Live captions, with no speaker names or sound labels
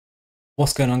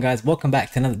What's going on, guys? Welcome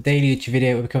back to another daily YouTube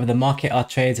video where we cover the market, our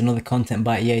trades, and other content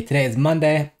by EA. Today is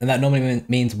Monday, and that normally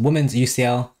means women's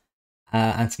UCL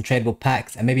and some tradable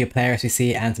packs, and maybe a player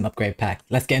SBC and some upgrade packs.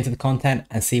 Let's get into the content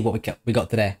and see what we got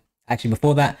today. Actually,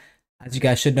 before that, as you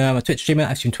guys should know, I'm a Twitch streamer.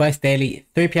 I stream twice daily,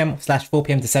 3 p.m/4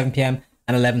 p.m. to 7 p.m.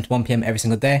 and 11 to 1 p.m. every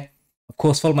single day. Of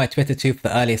course, follow my Twitter too for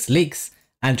the earliest leaks,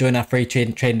 and join our free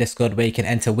trading Discord where you can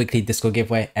enter a weekly Discord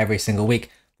giveaway every single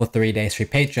week for 3 days free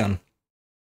Patreon.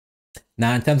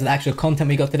 Now, in terms of the actual content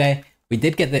we got today, we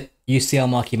did get the UCL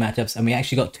marquee matchups, and we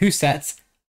actually got 2 sets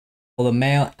for the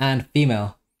male and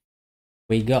female.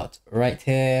 We got right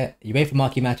here UEFA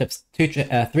marquee matchups, 3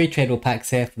 tradable packs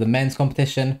here for the men's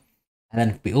competition, and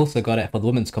then we also got it for the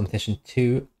women's competition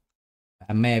too.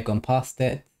 I may have gone past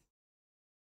it.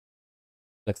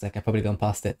 Looks like I've probably gone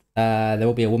past it. There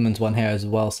will be a women's one here as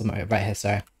well, somewhere right here,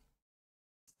 sorry.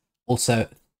 Also,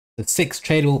 the 6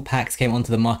 tradable packs came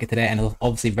onto the market today, and it was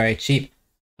obviously very cheap.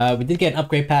 We did get an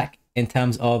upgrade pack in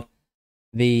terms of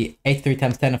the 83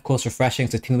 times 10, of course, refreshing,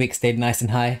 so Team of the Week stayed nice and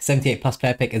high. 78 plus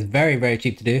player pick is very, very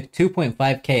cheap to do.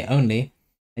 2.5k only,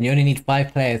 and you only need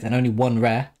 5 players and only 1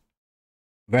 rare.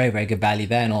 Very, very good value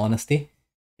there, in all honesty,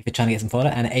 if you're trying to get some fodder.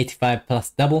 And an 85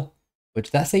 plus double, which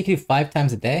that's say you can do 5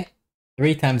 times a day,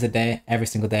 3 times a day, every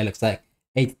single day, looks like.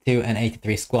 82 and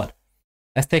 83 squad.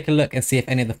 Let's take a look and see if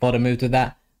any of the fodder moved with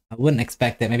that. I wouldn't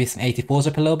expect it. Maybe some 84s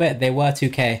up a little bit. They were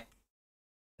 2k.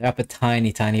 They're up a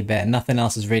tiny, tiny bit. Nothing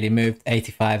else has really moved.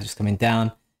 85 just coming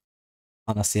down.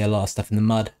 Honestly, a lot of stuff in the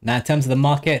mud. Now, in terms of the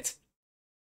market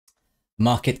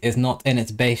is not in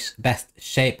its best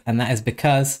shape, and that is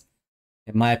because,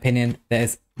 in my opinion,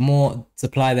 there's more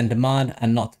supply than demand,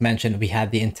 and not to mention we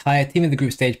had the entire Team of the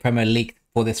Group Stage promo leaked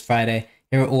for this Friday.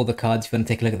 Here are all the cards. If you want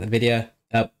to take a look at the video,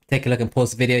 take a look and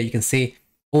pause the video. You can see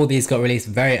all these got released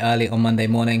very early on Monday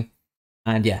morning,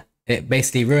 and yeah, it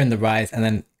basically ruined the rise, and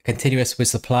then continuous with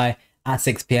supply at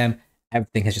 6 p.m.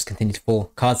 everything has just continued to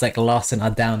fall. Cards like Larson are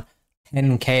down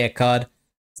 10k a card.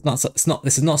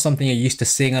 This is not something you're used to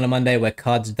seeing on a Monday, where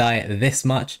cards die this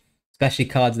much, especially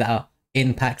cards that are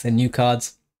in packs and new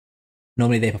cards.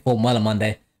 Normally they perform well on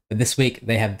Monday, but this week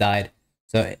they have died.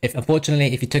 So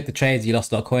unfortunately, if you took the trades, you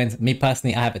lost a lot of coins. Me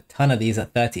personally, I have a ton of these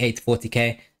at 38 to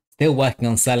 40k, still working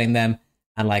on selling them.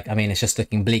 And like, I mean, it's just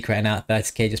looking bleak right now at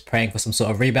 30k, just praying for some sort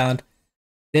of rebound.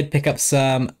 Did pick up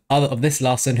some other of this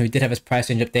Larson, who did have his price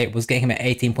range update, was getting him at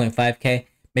 18.5k.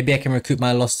 Maybe I can recoup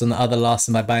my losses on the other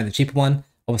Larson by buying the cheaper one.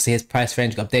 Obviously, his price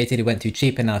range got updated. He went too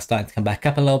cheap, and now it's starting to come back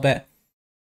up a little bit.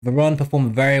 Veron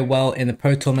performed very well in the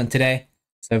Pro Tournament today.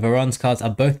 So Veron's cards are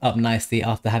both up nicely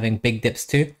after having big dips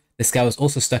too. This guy was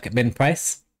also stuck at min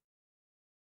price,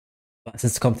 but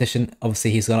since the competition,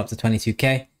 obviously he's gone up to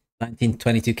 22k. 19 to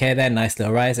 22k there, nice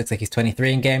little rise. Looks like he's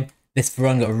 23 in game. This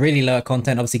Veron got really low at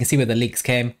content. Obviously, you can see where the leaks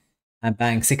came, and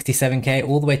bang, 67k,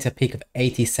 all the way to a peak of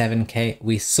 87k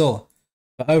we saw.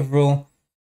 But overall,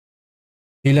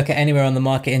 if you look at anywhere on the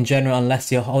market in general,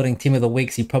 unless you're holding Team of the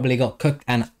Weeks, you probably got cooked,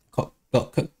 and got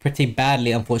cooked pretty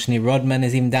badly, unfortunately. Rodman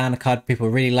is even down, a card people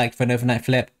really liked for an overnight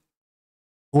flip.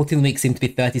 All Team of the Weeks seem to be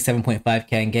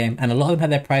 37.5k in game, and a lot of them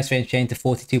had their price range changed to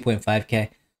 42.5k.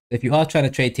 If you are trying to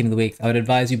trade Team of the Weeks, I would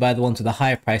advise you buy the ones with a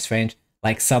higher price range,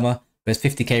 like Summer, there's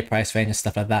 50k price range and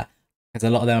stuff like that, because a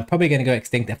lot of them are probably going to go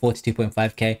extinct at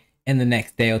 42.5k in the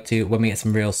next day or two when we get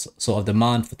some real sort of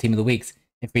demand for Team of the Weeks,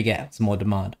 if we get some more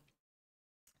demand.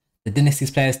 The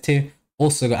Dynasties players too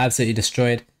also got absolutely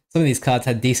destroyed. Some of these cards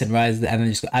had decent rises and then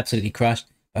just got absolutely crushed,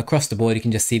 but across the board you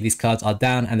can just see these cards are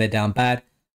down, and they're down bad.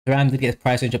 Thuram did get his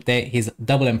price range update. He's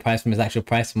double in price from his actual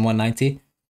price, from 190.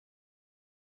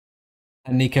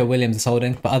 And Nico Williams is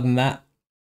holding, but other than that,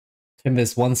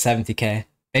 Timber's 170k.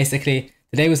 Basically,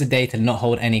 today was a day to not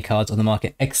hold any cards on the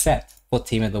market except for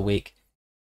Team of the Week.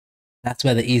 That's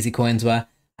where the easy coins were,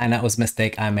 and that was a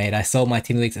mistake I made. I sold my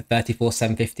Team of the Weeks at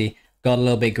 34,750, got a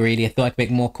little bit greedy. I thought I could make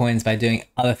more coins by doing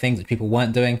other things which people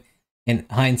weren't doing. In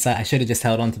hindsight, I should have just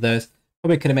held on to those.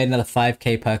 Probably could have made another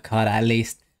 5k per card at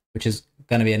least, which is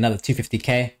going to be another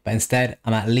 250k, but instead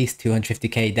I'm at least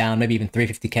 250k down, maybe even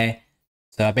 350k.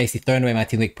 So I basically thrown away my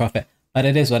Team of the Week profit, but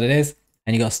it is what it is,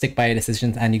 and you got to stick by your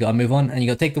decisions, and you got to move on, and you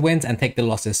got to take the wins and take the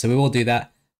losses. So we will do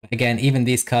that. But again, even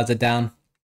these cards are down.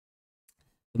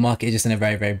 The market is just in a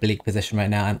very, very bleak position right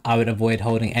now, and I would avoid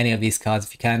holding any of these cards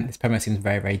if you can. This promo seems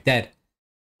very, very dead.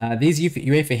 These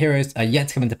UEFA Heroes are yet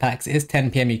to come into packs. It is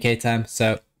 10 p.m. UK time,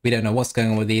 so we don't know what's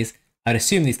going on with these. I'd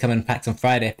assume these come in packs on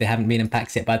Friday if they haven't been in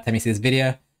packs yet by the time you see this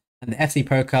video. And the FC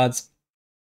Pro cards,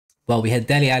 well, we had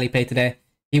Dele Alli play today.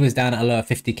 He was down at a low of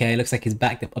 50k. Looks like he's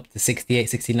backed up to 68,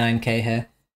 69k here.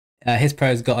 His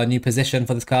pro's got a new position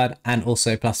for this card, and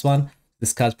also +1.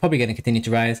 This card's probably going to continue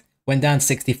to rise. Went down to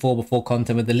 64 before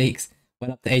content with the leaks,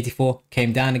 went up to 84,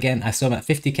 came down again. I saw him at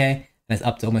 50k, and it's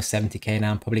up to almost 70k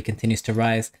now, and probably continues to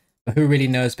rise. But who really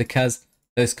knows, because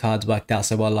those cards worked out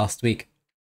so well last week.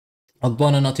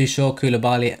 Ogbonna, not too sure.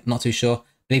 Koulibaly, not too sure. I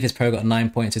believe his pro got 9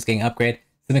 points, is getting upgrade.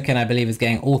 Simican, I believe, is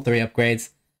getting all 3 upgrades.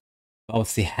 But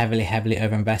obviously, heavily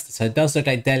overinvested. So it does look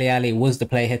like Dele Alli was the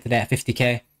play here today at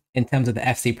 50k. In terms of the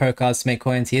FC Pro cards to make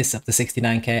coins, he is up to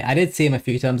 69k. I did see him a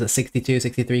few times at 62,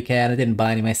 63k, and I didn't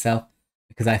buy any myself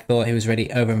because I thought he was already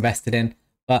overinvested in.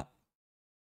 But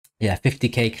yeah,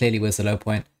 50k clearly was the low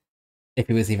point, if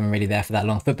he was even really there for that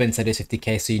long. Footbin said it's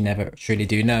 50k, so you never truly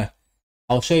do know.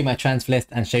 I'll show you my transfer list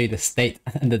and show you the state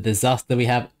and the disaster we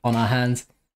have on our hands.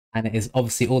 And it is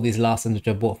obviously all these Larsens which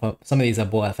are bought for, some of these are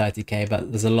bought at 30k,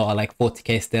 but there's a lot of like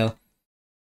 40k still.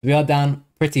 We are down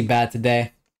pretty bad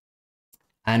today.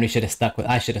 And I should have stuck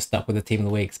with the team of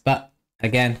the weeks. But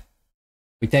again,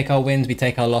 we take our wins, we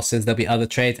take our losses, there'll be other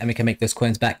trades, and we can make those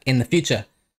coins back in the future.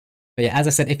 But yeah, as I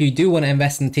said, if you do want to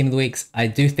invest in the team of the weeks, I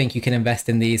do think you can invest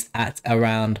in these at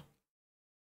around,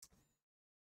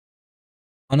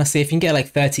 honestly, if you can get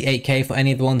like 38k for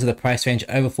any of the ones with a price range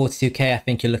over 42k, I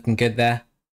think you're looking good there.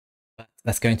 But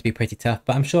that's going to be pretty tough.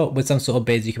 But I'm sure with some sort of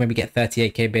bids, you can maybe get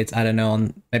 38k bids, I don't know,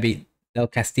 on maybe Del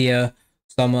Castillo,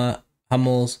 Sommer,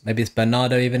 Hummels, maybe it's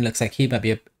Bernardo even. Looks like he might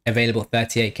be available at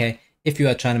 38k if you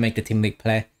are trying to make the team league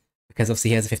play, because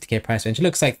obviously he has a 50k price range. It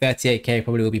looks like 38k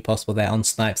probably will be possible there on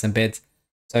snipes and bids.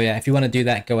 So yeah, if you want to do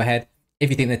that, go ahead. If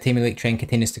you think the team league train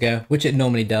continues to go, which it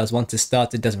normally does, once it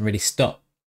starts, it doesn't really stop.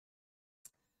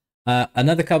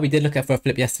 Another card we did look at for a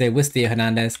flip yesterday was Theo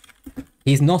Hernandez.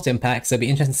 He's not in pack, so it'll be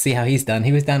interesting to see how he's done.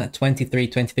 He was down at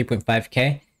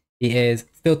 23.5k. He is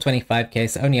still 25k,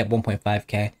 so only up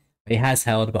 1.5k. He has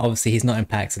held, but obviously he's not in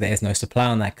pack, so there is no supply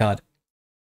on that card.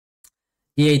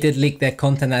 EA did leak their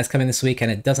content that is coming this week,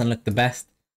 and it doesn't look the best,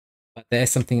 but there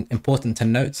is something important to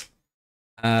note.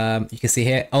 You can see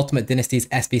here, Ultimate Dynasties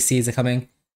SBCs are coming,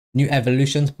 new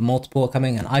Evolutions, multiple are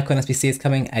coming, an Icon SBC is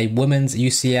coming, a Women's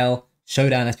UCL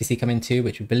Showdown SBC coming too,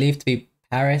 which we believe to be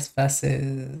Paris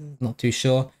versus, not too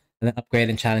sure, and then Upgrade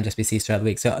and Challenge SBCs throughout the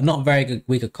week. So not very good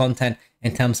week of content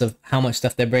in terms of how much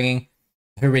stuff they're bringing.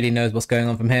 Who really knows what's going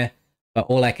on from here? But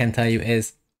all I can tell you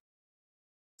is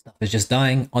stuff is just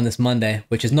dying on this Monday,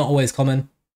 which is not always common.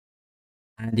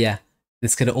 And yeah,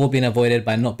 this could have all been avoided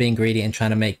by not being greedy and trying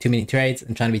to make too many trades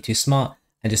and trying to be too smart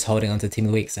and just holding on to the team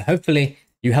of the week. So hopefully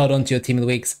you held on to your team of the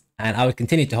weeks, and I would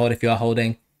continue to hold if you are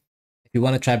holding. If you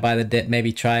want to try buy the dip,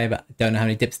 maybe try, but I don't know how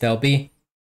many dips there'll be.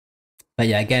 But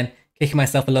yeah, again, kicking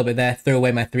myself a little bit there, threw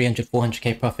away my 300,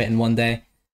 400k profit in one day.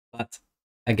 But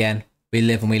again, we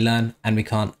live and we learn, and we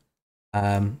can't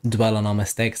dwell on our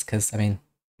mistakes, because I mean,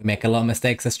 we make a lot of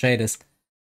mistakes as traders.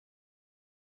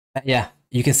 But yeah,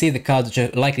 you can see the cards which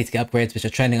are likely to get upgrades, which are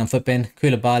trending on Footbin.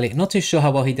 Koulibaly, not too sure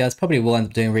how well he does, probably will end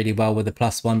up doing really well with the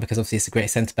 +1, because obviously it's a great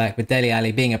centre back. With Dele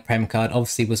Alli being a Prem card,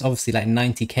 was obviously like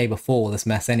 90k before all this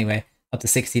mess anyway, up to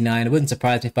 69. It wouldn't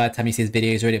surprise me if by the time you see his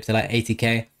video he's already up to like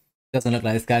 80k. Doesn't look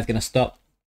like this guy's gonna stop.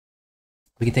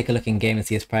 We can take a look in game and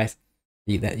see his price.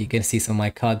 You're gonna see some of my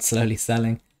cards slowly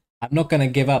selling. I'm not gonna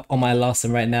give up on my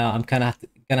Larsen right now. I'm gonna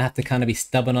have to kind of be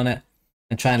stubborn on it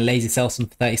and try and lazy sell some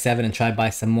for 37 and try buy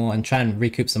some more and try and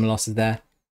recoup some losses there.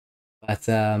 But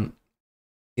see,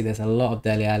 there's a lot of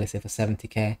Dele Alli here for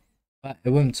 70k. But it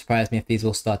wouldn't surprise me if these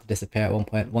will start to disappear at one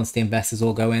point once the investors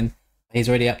all go in. He's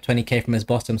already up 20k from his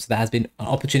bottom, so that has been an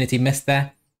opportunity missed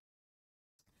there.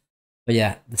 But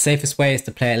yeah, the safest way is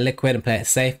to play it liquid and play it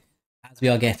safe. As we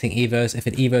are getting Evos, if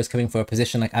an Evo is coming for a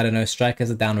position like, I don't know,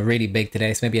 strikers are down really big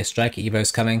today, so maybe a striker Evo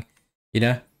is coming, you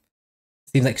know?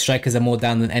 Seems like strikers are more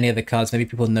down than any other cards. Maybe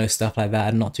people know stuff like that.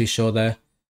 I'm not too sure though.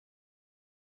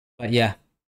 But yeah,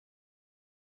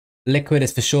 liquid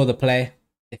is for sure the play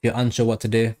if you're unsure what to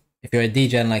do. If you're a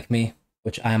degen like me,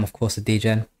 which I am of course a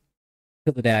degen,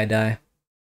 till the day I die,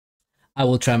 I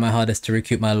will try my hardest to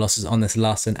recoup my losses on this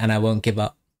Larsen, and I won't give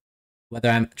up. Whether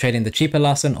I'm trading the cheaper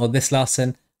Larsen or this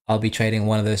Larsen, I'll be trading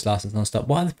one of those Larsens non-stop.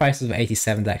 What are the prices of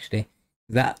 87s actually?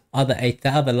 That other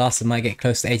Larsen might get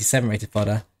close to 87 rated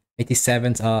fodder.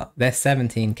 87s are, they're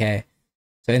 17k.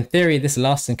 So in theory, this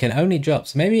Larsen can only drop.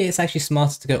 So maybe it's actually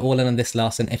smarter to go all in on this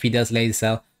Larsen if he does lazy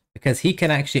sell, because he can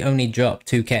actually only drop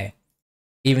 2k.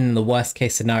 Even in the worst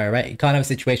case scenario, right? You can't have a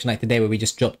situation like today where we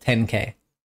just drop 10k.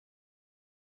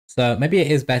 So maybe it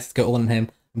is best to go all on him.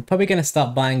 I'm probably going to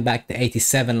start buying back the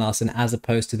 87 Larsen as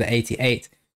opposed to the 88,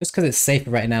 just because it's safer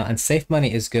right now, and safe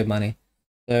money is good money.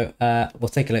 So we'll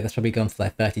take a look. That's probably gone for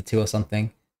like 32 or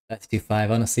something. 32.5,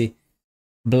 honestly.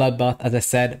 Bloodbath, as I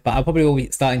said, but I probably will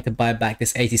be starting to buy back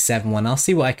this 87 one. I'll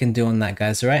see what I can do on that,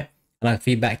 guys, alright? And I'll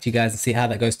feed back to you guys and see how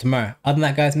that goes tomorrow. Other than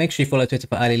that, guys, make sure you follow Twitter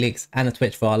for early leaks and the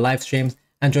Twitch for our live streams.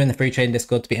 and join the free trading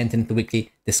Discord to be entered into the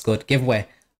weekly Discord giveaway.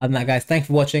 Other than that, guys, thank you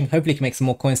for watching. Hopefully you can make some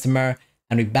more coins tomorrow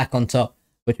and be back on top,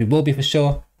 which we will be for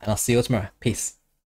sure. And I'll see you all tomorrow. Peace.